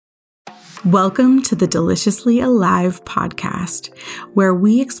Welcome to the Deliciously Alive podcast, where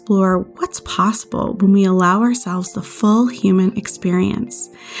we explore what's possible when we allow ourselves the full human experience.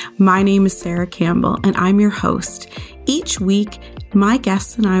 My name is Sarah Campbell, and I'm your host. Each week, my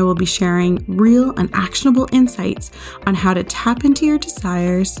guests and I will be sharing real and actionable insights on how to tap into your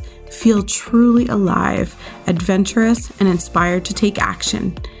desires, feel truly alive, adventurous, and inspired to take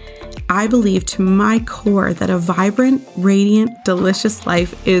action. I believe to my core that a vibrant, radiant, delicious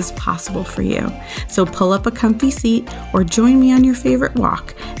life is possible for you. So pull up a comfy seat or join me on your favorite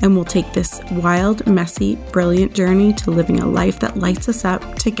walk, and we'll take this wild, messy, brilliant journey to living a life that lights us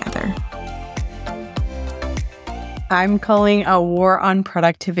up together. I'm calling a war on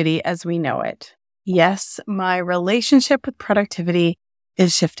productivity as we know it. Yes, my relationship with productivity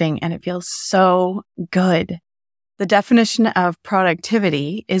is shifting, and it feels so good. The definition of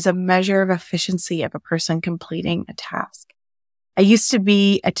productivity is a measure of efficiency of a person completing a task. I used to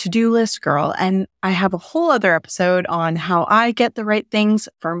be a to-do list girl, and I have a whole other episode on how I get the right things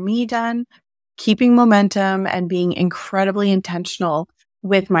for me done, keeping momentum and being incredibly intentional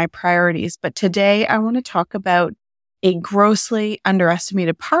with my priorities. But today I want to talk about a grossly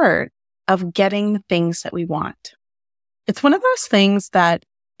underestimated part of getting the things that we want. It's one of those things that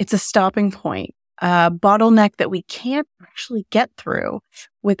it's a stopping point. A bottleneck that we can't actually get through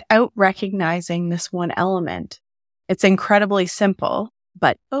without recognizing this one element. It's incredibly simple,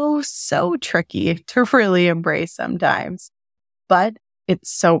 but oh so tricky to really embrace sometimes. But it's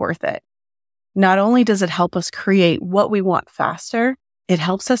so worth it. Not only does it help us create what we want faster, it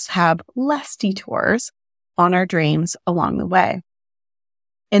helps us have less detours on our dreams along the way.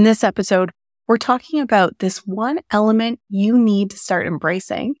 In this episode, we're talking about this one element you need to start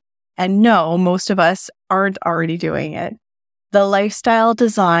embracing. And no, most of us aren't already doing it. The lifestyle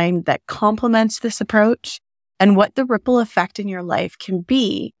design that complements this approach and what the ripple effect in your life can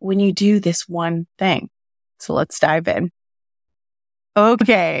be when you do this one thing. So let's dive in.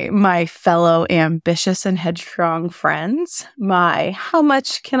 Okay, my fellow ambitious and headstrong friends, how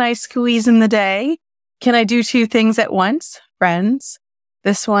much can I squeeze in the day? Can I do two things at once? Friends,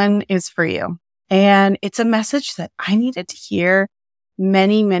 this one is for you. And it's a message that I needed to hear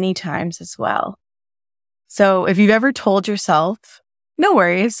many, many times as well. So if you've ever told yourself, no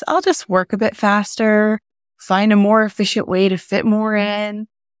worries, I'll just work a bit faster, find a more efficient way to fit more in,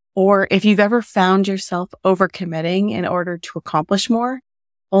 or if you've ever found yourself overcommitting in order to accomplish more,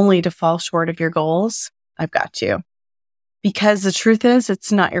 only to fall short of your goals, I've got you. Because the truth is,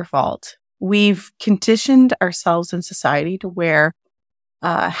 it's not your fault. We've conditioned ourselves in society to where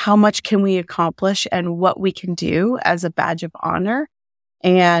how much can we accomplish and what we can do as a badge of honor.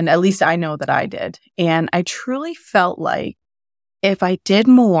 And at least I know that I did. And I truly felt like if I did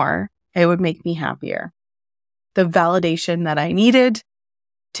more, it would make me happier. The validation that I needed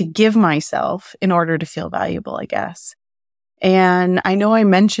to give myself in order to feel valuable, I guess. And I know I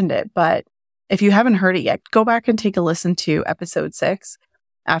mentioned it, but if you haven't heard it yet, go back and take a listen to episode 6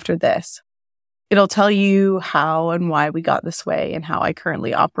 after this. It'll tell you how and why we got this way and how I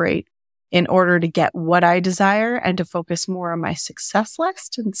currently operate in order to get what I desire and to focus more on my success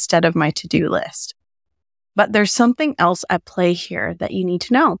list instead of my to-do list. But there's something else at play here that you need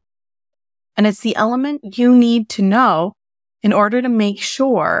to know. And it's the element you need to know in order to make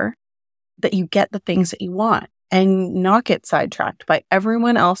sure that you get the things that you want and not get sidetracked by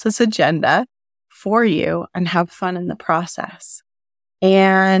everyone else's agenda for you and have fun in the process.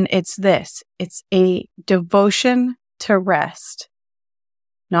 And it's this. It's a devotion to rest.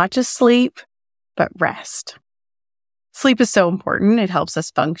 Not just sleep, but rest. Sleep is so important. It helps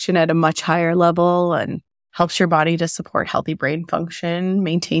us function at a much higher level and helps your body to support healthy brain function,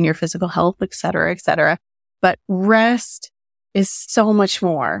 maintain your physical health, et cetera, et cetera. But rest is so much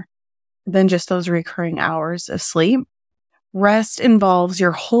more than just those recurring hours of sleep. Rest involves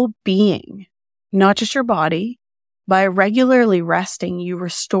your whole being, not just your body. By regularly resting, you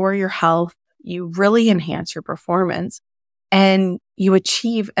restore your health, you really enhance your performance, and you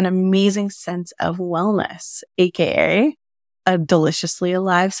achieve an amazing sense of wellness, aka a deliciously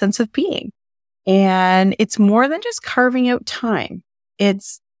alive sense of being. And it's more than just carving out time.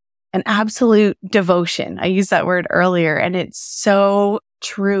 It's an absolute devotion. I used that word earlier, and it's so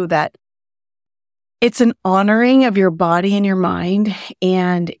true that it's an honoring of your body and your mind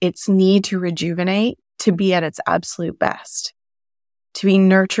and its need to rejuvenate, to be at its absolute best, to be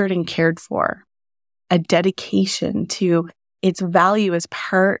nurtured and cared for, a dedication to its value as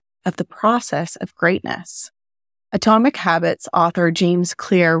part of the process of greatness. Atomic Habits author James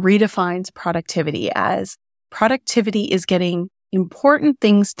Clear redefines productivity as productivity is getting important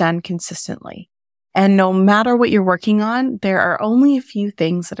things done consistently, And no matter what you're working on, there are only a few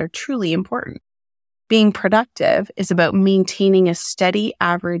things that are truly important. Being productive is about maintaining a steady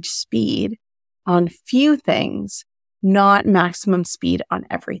average speed on few things, not maximum speed on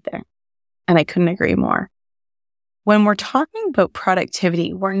everything. And I couldn't agree more. When we're talking about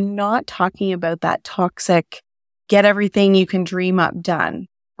productivity, we're not talking about that toxic, get everything you can dream up done.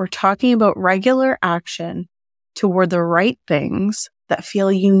 We're talking about regular action toward the right things that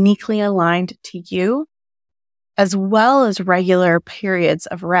feel uniquely aligned to you, as well as regular periods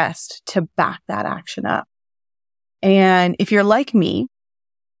of rest to back that action up. And if you're like me,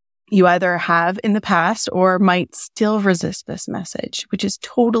 you either have in the past or might still resist this message, which is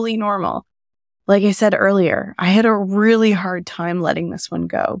totally normal. Like I said earlier, I had a really hard time letting this one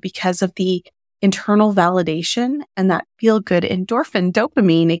go because of the internal validation and that feel-good endorphin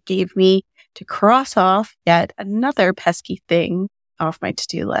dopamine it gave me to cross off yet another pesky thing off my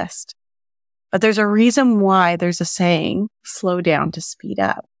to-do list. But there's a reason why there's a saying, slow down to speed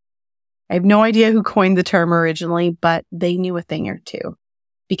up. I have no idea who coined the term originally, but they knew a thing or two.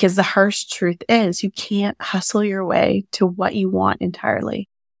 Because the harsh truth is you can't hustle your way to what you want entirely.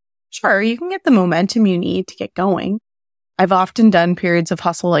 Sure, you can get the momentum you need to get going. I've often done periods of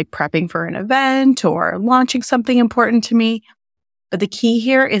hustle like prepping for an event or launching something important to me. But the key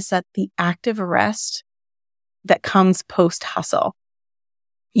here is that the active rest that comes post-hustle.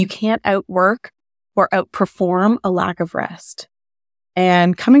 You can't outwork or outperform a lack of rest.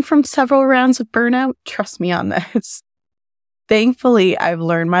 And coming from several rounds of burnout, trust me on this. Thankfully, I've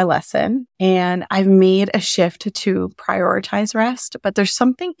learned my lesson and I've made a shift to prioritize rest. But there's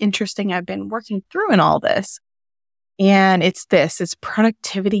something interesting I've been working through in all this. And it's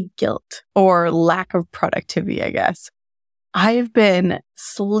productivity guilt or lack of productivity, I guess. I've been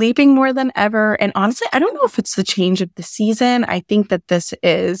sleeping more than ever. And honestly, I don't know if it's the change of the season. I think that this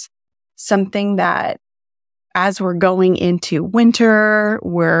is something that as we're going into winter,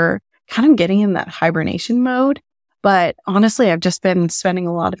 we're kind of getting in that hibernation mode. But honestly, I've just been spending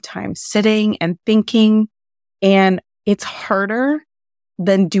a lot of time sitting and thinking, and it's harder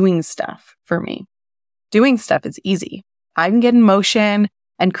than doing stuff for me. Doing stuff is easy. I can get in motion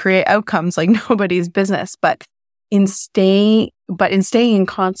and create outcomes like nobody's business. But in staying in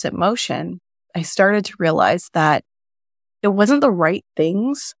constant motion, I started to realize that it wasn't the right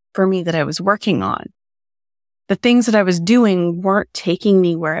things for me that I was working on. The things that I was doing weren't taking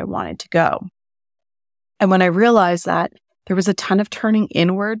me where I wanted to go. And when I realized that, there was a ton of turning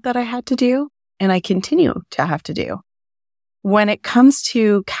inward that I had to do, and I continue to have to do. When it comes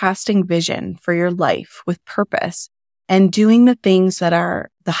to casting vision for your life with purpose and doing the things that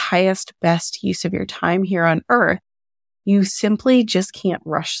are the highest, best use of your time here on earth, you simply just can't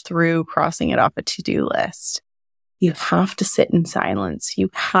rush through crossing it off a to-do list. You have to sit in silence.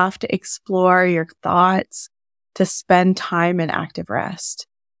 You have to explore your thoughts, to spend time in active rest,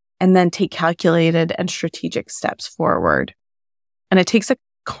 and then take calculated and strategic steps forward. And it takes a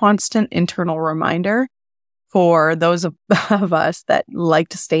constant internal reminder for those of us that like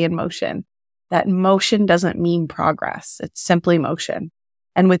to stay in motion. That motion doesn't mean progress. It's simply motion.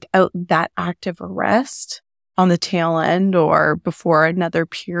 And without that active rest on the tail end or before another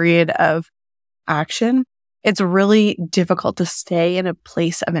period of action, it's really difficult to stay in a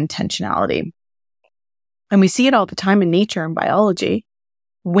place of intentionality. And we see it all the time in nature and biology.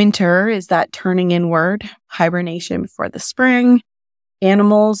 Winter is that turning inward, hibernation before the spring.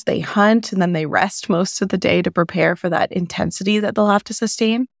 Animals, they hunt and then they rest most of the day to prepare for that intensity that they'll have to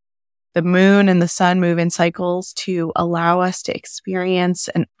sustain. The moon and the sun move in cycles to allow us to experience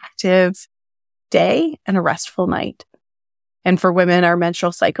an active day and a restful night. And for women, our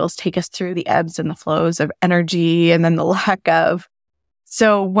menstrual cycles take us through the ebbs and the flows of energy and then the lack of.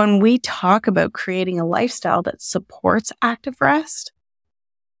 So when we talk about creating a lifestyle that supports active rest,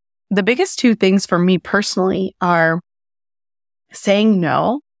 the biggest two things for me personally are saying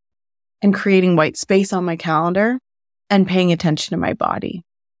no and creating white space on my calendar and paying attention to my body.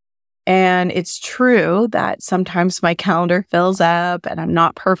 And it's true that sometimes my calendar fills up and I'm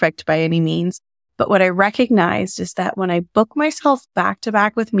not perfect by any means. But what I recognized is that when I book myself back to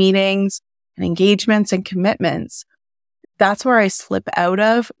back with meetings and engagements and commitments, that's where I slip out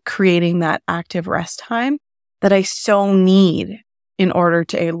of creating that active rest time that I so need in order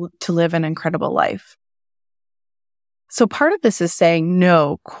to live an incredible life. So part of this is saying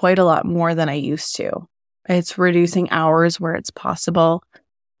no quite a lot more than I used to. It's reducing hours where it's possible,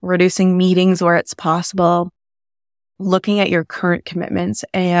 reducing meetings where it's possible, looking at your current commitments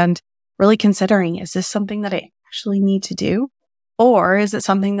and really considering, is this something that I actually need to do? Or is it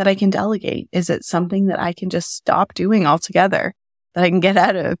something that I can delegate? Is it something that I can just stop doing altogether, that I can get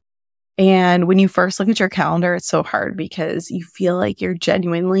out of? And when you first look at your calendar, it's so hard because you feel like you're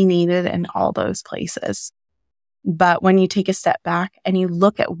genuinely needed in all those places. But when you take a step back and you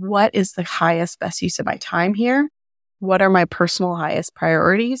look at what is the highest, best use of my time here, what are my personal highest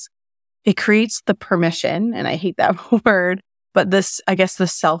priorities, it creates the permission, and I hate that word, but this, I guess, the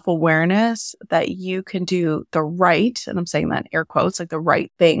self-awareness that you can do the right, and I'm saying that in air quotes, like the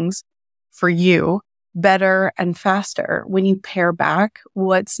right things for you better and faster when you pare back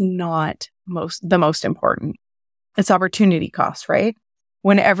what's not the most important. It's opportunity cost, right?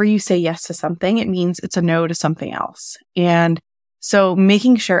 Whenever you say yes to something, it means it's a no to something else. And so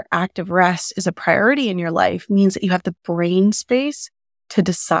making sure active rest is a priority in your life means that you have the brain space to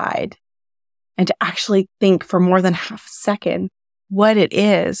decide and to actually think for more than half a second what it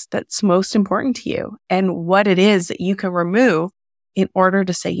is that's most important to you and what it is that you can remove in order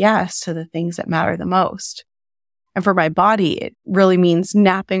to say yes to the things that matter the most. And for my body, it really means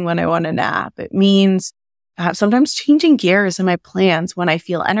napping when I want to nap. It means sometimes changing gears in my plans when I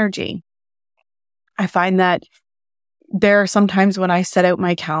feel energy. I find that there are some times when I set out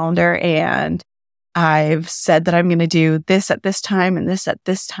my calendar and I've said that I'm going to do this at this time and this at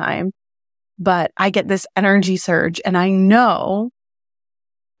this time, but I get this energy surge and I know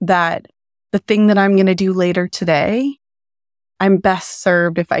that the thing that I'm going to do later today, I'm best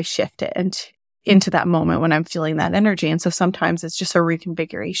served if I shift it into that moment when I'm feeling that energy. And so sometimes it's just a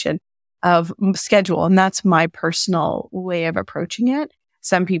reconfiguration of schedule. And that's my personal way of approaching it.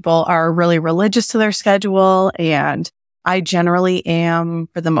 Some people are really religious to their schedule, and I generally am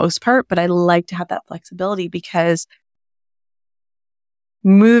for the most part, but I like to have that flexibility because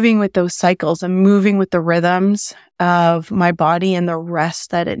moving with those cycles and moving with the rhythms of my body and the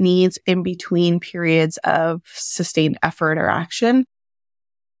rest that it needs in between periods of sustained effort or action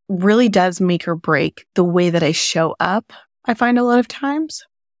really does make or break the way that I show up, I find a lot of times.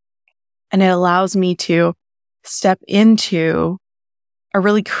 And it allows me to step into a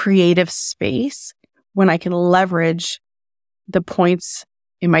really creative space when I can leverage the points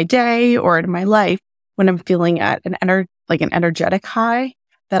in my day or in my life when I'm feeling at an energetic high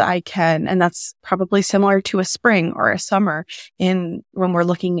that I can, and that's probably similar to a spring or a summer when we're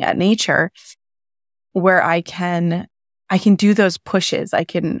looking at nature, where I can do those pushes. I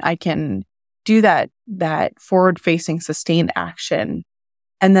can do that forward facing sustained action.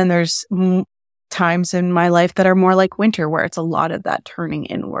 And then there's times in my life that are more like winter, where it's a lot of that turning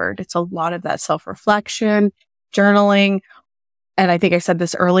inward. It's a lot of that self-reflection, journaling. And I think I said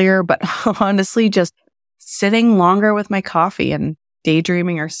this earlier, but honestly, just sitting longer with my coffee and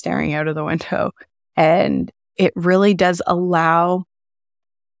daydreaming or staring out of the window. And it really does allow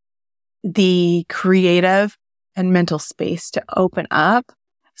the creative and mental space to open up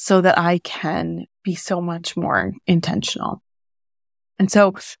so that I can be so much more intentional. And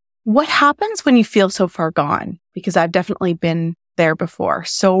so what happens when you feel so far gone? Because I've definitely been there before,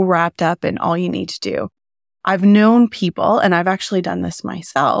 so wrapped up in all you need to do. I've known people, and I've actually done this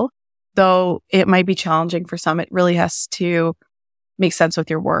myself, though it might be challenging for some. It really has to make sense with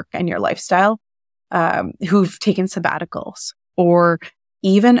your work and your lifestyle, who've taken sabbaticals or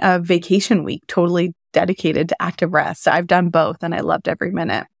even a vacation week totally dedicated to active rest. I've done both and I loved every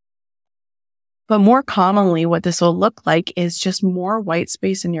minute. But more commonly, what this will look like is just more white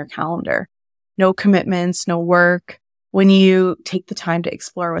space in your calendar. No commitments, no work. When you take the time to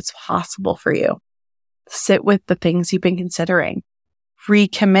explore what's possible for you, sit with the things you've been considering,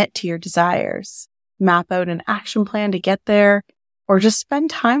 recommit to your desires, map out an action plan to get there, or just spend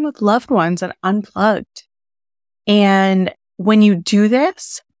time with loved ones and unplugged. And when you do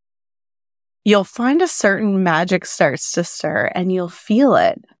this, you'll find a certain magic starts to stir and you'll feel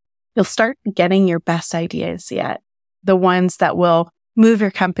it. You'll start getting your best ideas yet. The ones that will move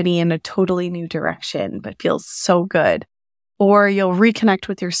your company in a totally new direction, but feels so good. Or you'll reconnect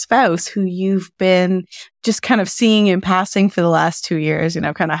with your spouse who you've been just kind of seeing in passing for the last 2 years,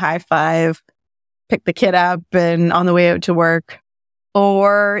 kind of high five, pick the kid up and on the way out to work.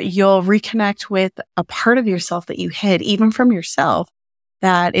 Or you'll reconnect with a part of yourself that you hid, even from yourself,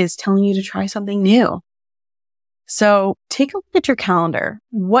 that is telling you to try something new. So take a look at your calendar.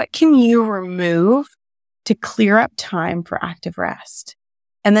 What can you remove to clear up time for active rest?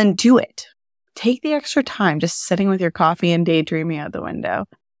 And then do it. Take the extra time just sitting with your coffee and daydreaming out the window.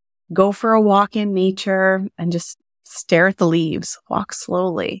 Go for a walk in nature and just stare at the leaves. Walk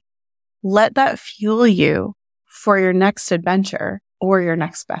slowly. Let that fuel you for your next adventure or your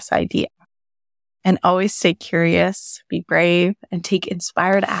next best idea. And always stay curious, be brave, and take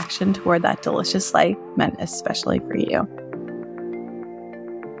inspired action toward that delicious life meant especially for you.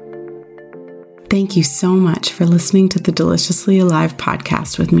 Thank you so much for listening to the Deliciously Alive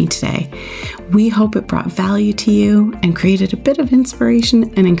podcast with me today. We hope it brought value to you and created a bit of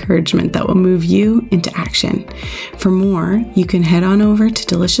inspiration and encouragement that will move you into action. For more, you can head on over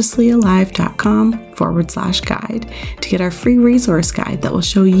to deliciouslyalive.com/guide to get our free resource guide that will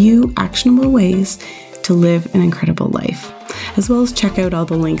show you actionable ways to live an incredible life, as well as check out all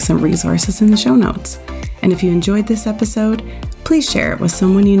the links and resources in the show notes. And if you enjoyed this episode, please share it with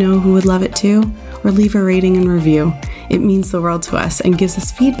someone you know who would love it too, or leave a rating and review. It means the world to us and gives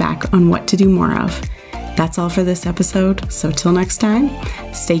us feedback on what to do more of. That's all for this episode, so till next time,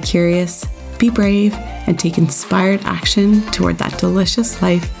 stay curious, be brave, and take inspired action toward that delicious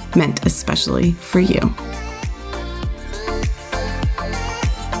life meant especially for you.